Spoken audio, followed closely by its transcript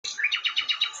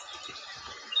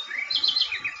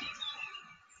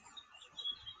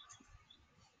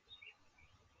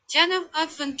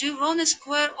Tenerife and Girona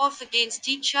square off against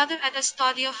each other at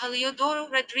Estadio Heliodoro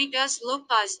Rodriguez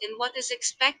Lopez in what is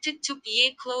expected to be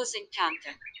a close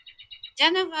encounter.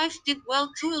 Tenerife did well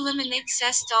to eliminate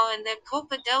Sestao in their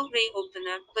Copa del Rey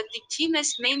opener, but the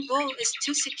team's main goal is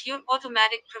to secure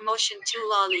automatic promotion to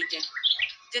La Liga.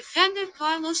 Defender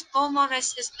Carlos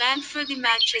Bomores is banned for the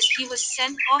match as he was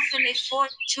sent off in a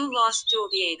 4-2 loss to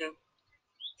Oviedo.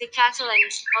 The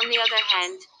Catalans, on the other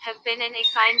hand, have been in a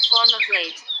fine form of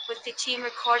late, with the team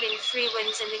recording 3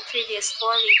 wins in the previous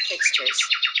 4 league fixtures.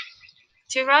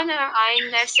 Girona are eyeing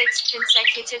their 6th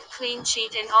consecutive clean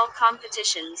sheet in all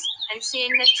competitions, and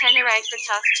seeing that Tenerife are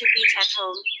tough to beat at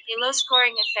home, a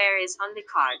low-scoring affair is on the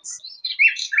cards.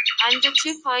 Under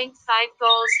 2.5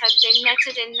 goals have been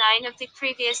netted in 9 of the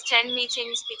previous 10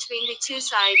 meetings between the two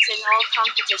sides in all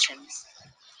competitions.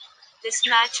 This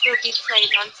match will be played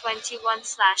on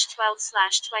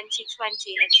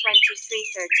 21/12/2020 at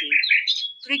 23:30.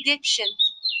 Prediction: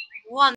 1.